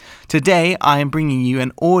Today I am bringing you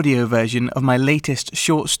an audio version of my latest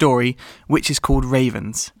short story, which is called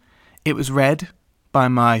Ravens. It was read by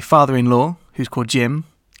my father-in-law, who's called Jim,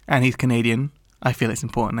 and he's Canadian. I feel it's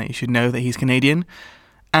important that you should know that he's Canadian.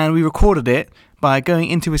 And we recorded it by going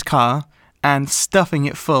into his car and stuffing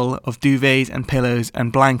it full of duvets and pillows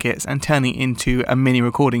and blankets and turning it into a mini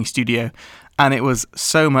recording studio. And it was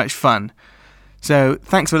so much fun. So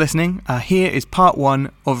thanks for listening. Here is part 1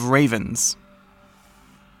 of Ravens.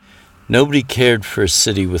 Nobody cared for a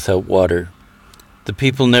city without water. The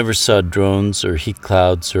people never saw drones or heat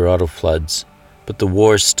clouds or auto floods, but the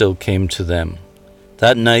war still came to them.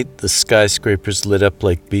 That night, the skyscrapers lit up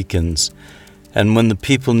like beacons, and when the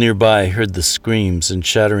people nearby heard the screams and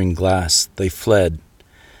shattering glass, they fled.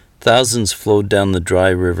 Thousands flowed down the dry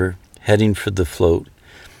river, heading for the float.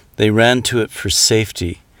 They ran to it for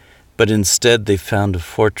safety, but instead they found a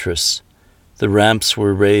fortress. The ramps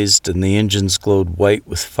were raised and the engines glowed white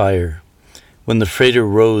with fire. When the freighter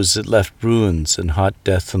rose, it left ruins and hot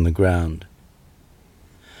death on the ground.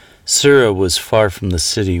 Sura was far from the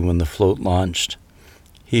city when the float launched.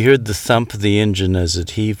 He heard the thump of the engine as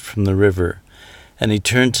it heaved from the river, and he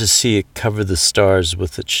turned to see it cover the stars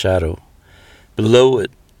with its shadow. Below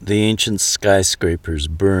it, the ancient skyscrapers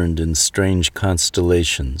burned in strange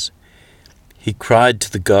constellations. He cried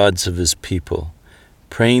to the gods of his people,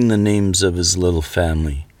 praying the names of his little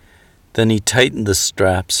family. Then he tightened the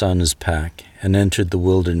straps on his pack and entered the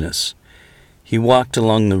wilderness. He walked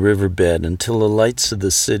along the riverbed until the lights of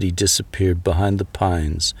the city disappeared behind the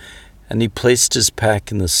pines, and he placed his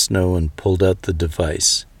pack in the snow and pulled out the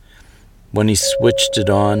device. When he switched it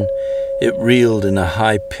on, it reeled in a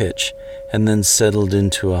high pitch and then settled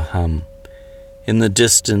into a hum. In the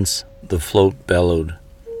distance, the float bellowed.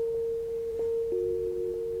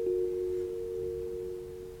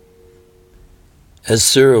 As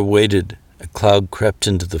Sura waited, a cloud crept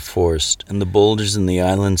into the forest, and the boulders and the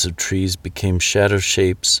islands of trees became shadow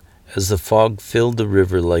shapes as the fog filled the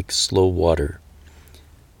river like slow water.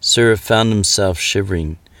 Sura found himself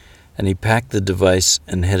shivering, and he packed the device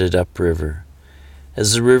and headed upriver.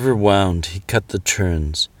 As the river wound, he cut the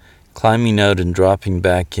turns, climbing out and dropping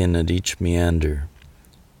back in at each meander.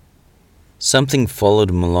 Something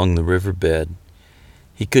followed him along the riverbed.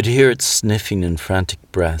 He could hear it sniffing in frantic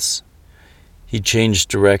breaths. He changed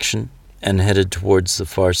direction and headed towards the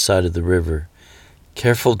far side of the river,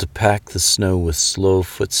 careful to pack the snow with slow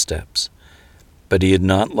footsteps. But he had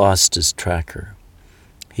not lost his tracker.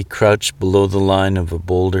 He crouched below the line of a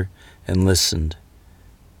boulder and listened.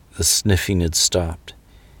 The sniffing had stopped.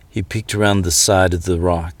 He peeked around the side of the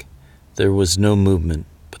rock. There was no movement,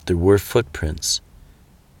 but there were footprints.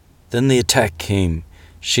 Then the attack came.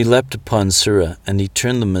 She leapt upon Sura, and he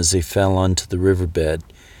turned them as they fell onto the riverbed.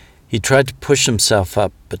 He tried to push himself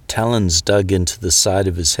up, but talons dug into the side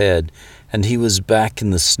of his head, and he was back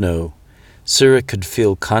in the snow. Sura could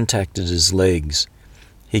feel contact at his legs.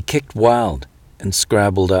 He kicked wild and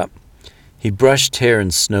scrabbled up. He brushed hair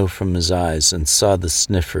and snow from his eyes and saw the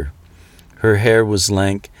sniffer. Her hair was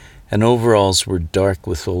lank, and overalls were dark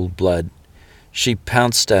with old blood. She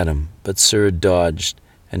pounced at him, but Sura dodged,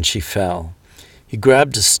 and she fell. He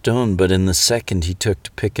grabbed a stone, but in the second he took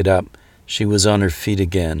to pick it up, she was on her feet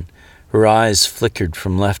again. Her eyes flickered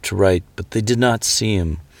from left to right, but they did not see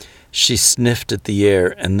him. She sniffed at the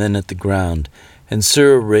air and then at the ground, and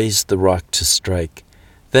Sura raised the rock to strike.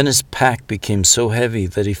 Then his pack became so heavy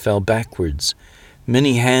that he fell backwards.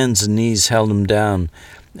 Many hands and knees held him down,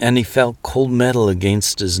 and he felt cold metal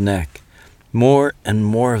against his neck. More and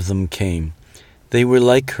more of them came. They were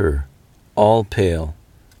like her, all pale,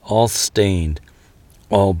 all stained,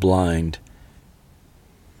 all blind.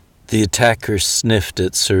 The attacker sniffed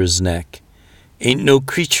at Sura's neck. "Ain't no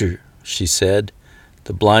creature," she said.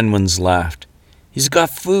 The blind ones laughed. "He's got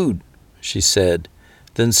food," she said.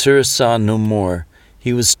 Then Sura saw no more.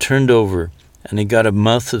 He was turned over, and he got a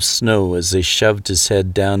mouth of snow as they shoved his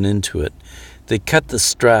head down into it. They cut the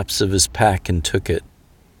straps of his pack and took it.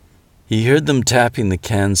 He heard them tapping the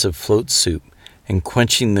cans of float soup and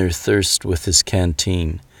quenching their thirst with his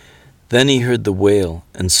canteen. Then he heard the wail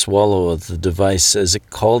and swallow of the device as it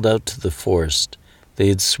called out to the forest. They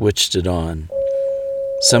had switched it on.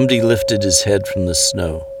 Somebody lifted his head from the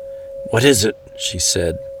snow. "What is it?" she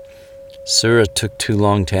said. Sura took too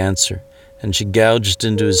long to answer, and she gouged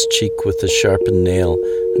into his cheek with a sharpened nail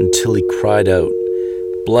until he cried out.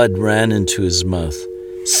 Blood ran into his mouth.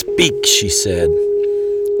 "Speak," she said.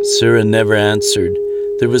 Sura never answered.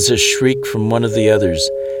 There was a shriek from one of the others,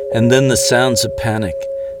 and then the sounds of panic.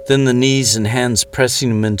 Then the knees and hands pressing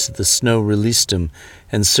him into the snow released him,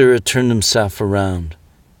 and Sura turned himself around.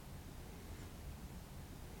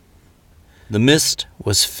 The mist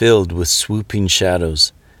was filled with swooping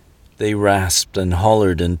shadows. They rasped and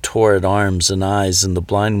hollered and tore at arms and eyes, and the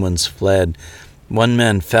blind ones fled. One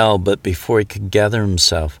man fell, but before he could gather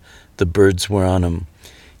himself, the birds were on him.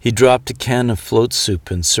 He dropped a can of float soup,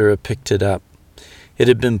 and Sura picked it up. It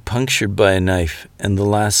had been punctured by a knife, and the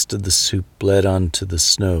last of the soup bled onto the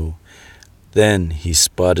snow. Then he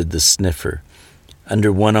spotted the sniffer.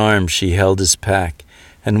 Under one arm she held his pack,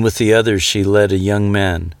 and with the other she led a young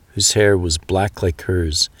man, whose hair was black like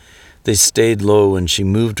hers. They stayed low, and she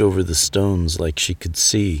moved over the stones like she could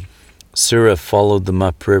see. Sura followed them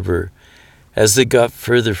upriver. As they got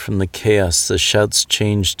further from the chaos, the shouts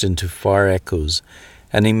changed into far echoes,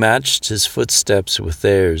 and he matched his footsteps with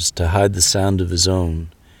theirs to hide the sound of his own.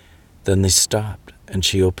 Then they stopped, and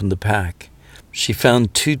she opened the pack. She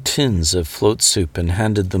found 2 tins of float soup and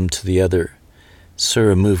handed them to the other.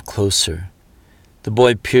 Sura moved closer. The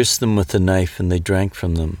boy pierced them with a knife, and they drank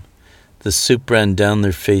from them. The soup ran down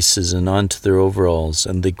their faces and onto their overalls,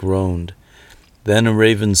 and they groaned. Then a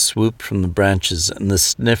raven swooped from the branches, and the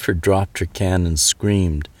sniffer dropped her can and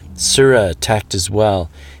screamed. Sura attacked as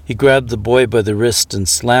well. He grabbed the boy by the wrist and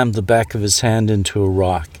slammed the back of his hand into a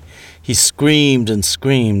rock. He screamed, and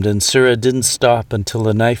Sura didn't stop until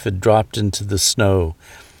the knife had dropped into the snow.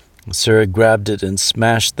 Sura grabbed it and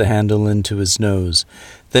smashed the handle into his nose.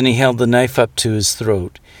 Then he held the knife up to his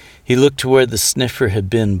throat. He looked to where the sniffer had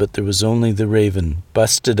been, but there was only the raven,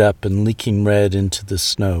 busted up and leaking red into the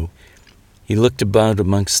snow. He looked about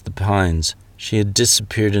amongst the pines. She had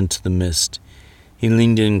disappeared into the mist. He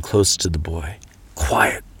leaned in close to the boy.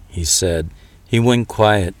 "Quiet," he said. He went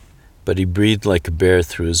quiet, but he breathed like a bear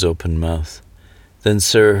through his open mouth. Then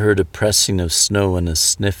Sura heard a pressing of snow and a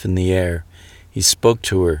sniff in the air. He spoke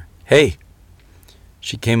to her. "Hey!"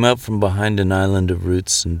 She came out from behind an island of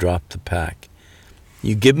roots and dropped the pack.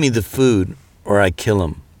 "You give me the food, or I kill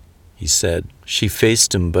him," he said. She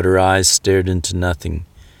faced him, but her eyes stared into nothing.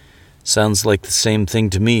 "Sounds like the same thing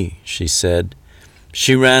to me," she said.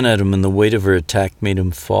 She ran at him, and the weight of her attack made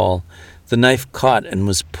him fall. The knife caught and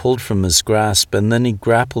was pulled from his grasp, and then he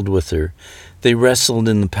grappled with her. They wrestled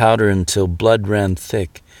in the powder until blood ran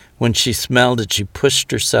thick. When she smelled it, she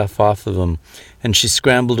pushed herself off of him, and she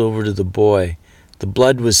scrambled over to the boy. The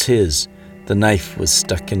blood was his. The knife was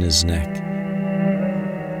stuck in his neck.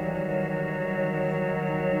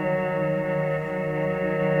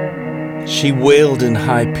 She wailed in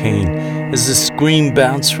high pain. As the scream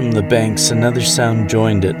bounced from the banks, another sound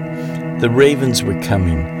joined it. The ravens were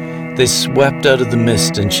coming. They swept out of the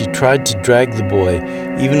mist, and she tried to drag the boy,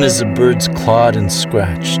 even as the birds clawed and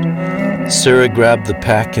scratched. Sura grabbed the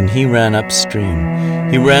pack, and he ran upstream.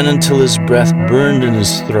 He ran until his breath burned in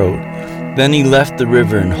his throat. Then he left the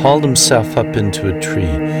river and hauled himself up into a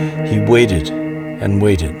tree. He waited and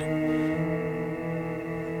waited.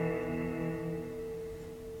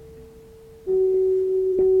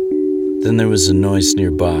 Then there was a noise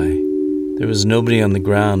nearby. There was nobody on the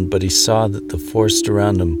ground, but he saw that the forest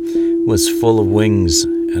around him was full of wings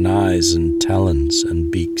and eyes and talons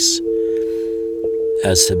and beaks.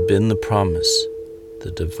 As had been the promise,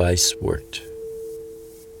 the device worked.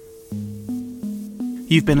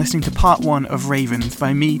 You've been listening to part 1 of Ravens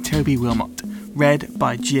by me, Toby Wilmot, read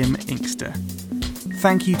by Jim Inkster.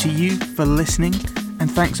 Thank you to you for listening,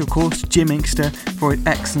 and thanks of course to Jim Inkster for his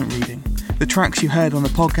excellent reading. The tracks you heard on the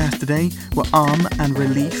podcast today were Arm and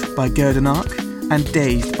Relief by Gurdenark and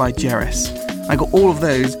Dazed by Jerris. I got all of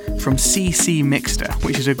those from CC Mixter,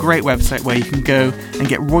 which is a great website where you can go and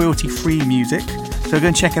get royalty-free music. So go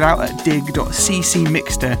and check it out at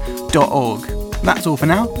dig.ccmixter.org. That's all for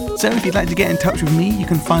now. So if you'd like to get in touch with me, you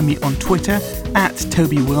can find me on Twitter at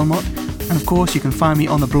Toby Wilmot. And of course, you can find me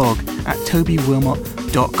on the blog at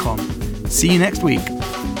tobywilmot.com. See you next week.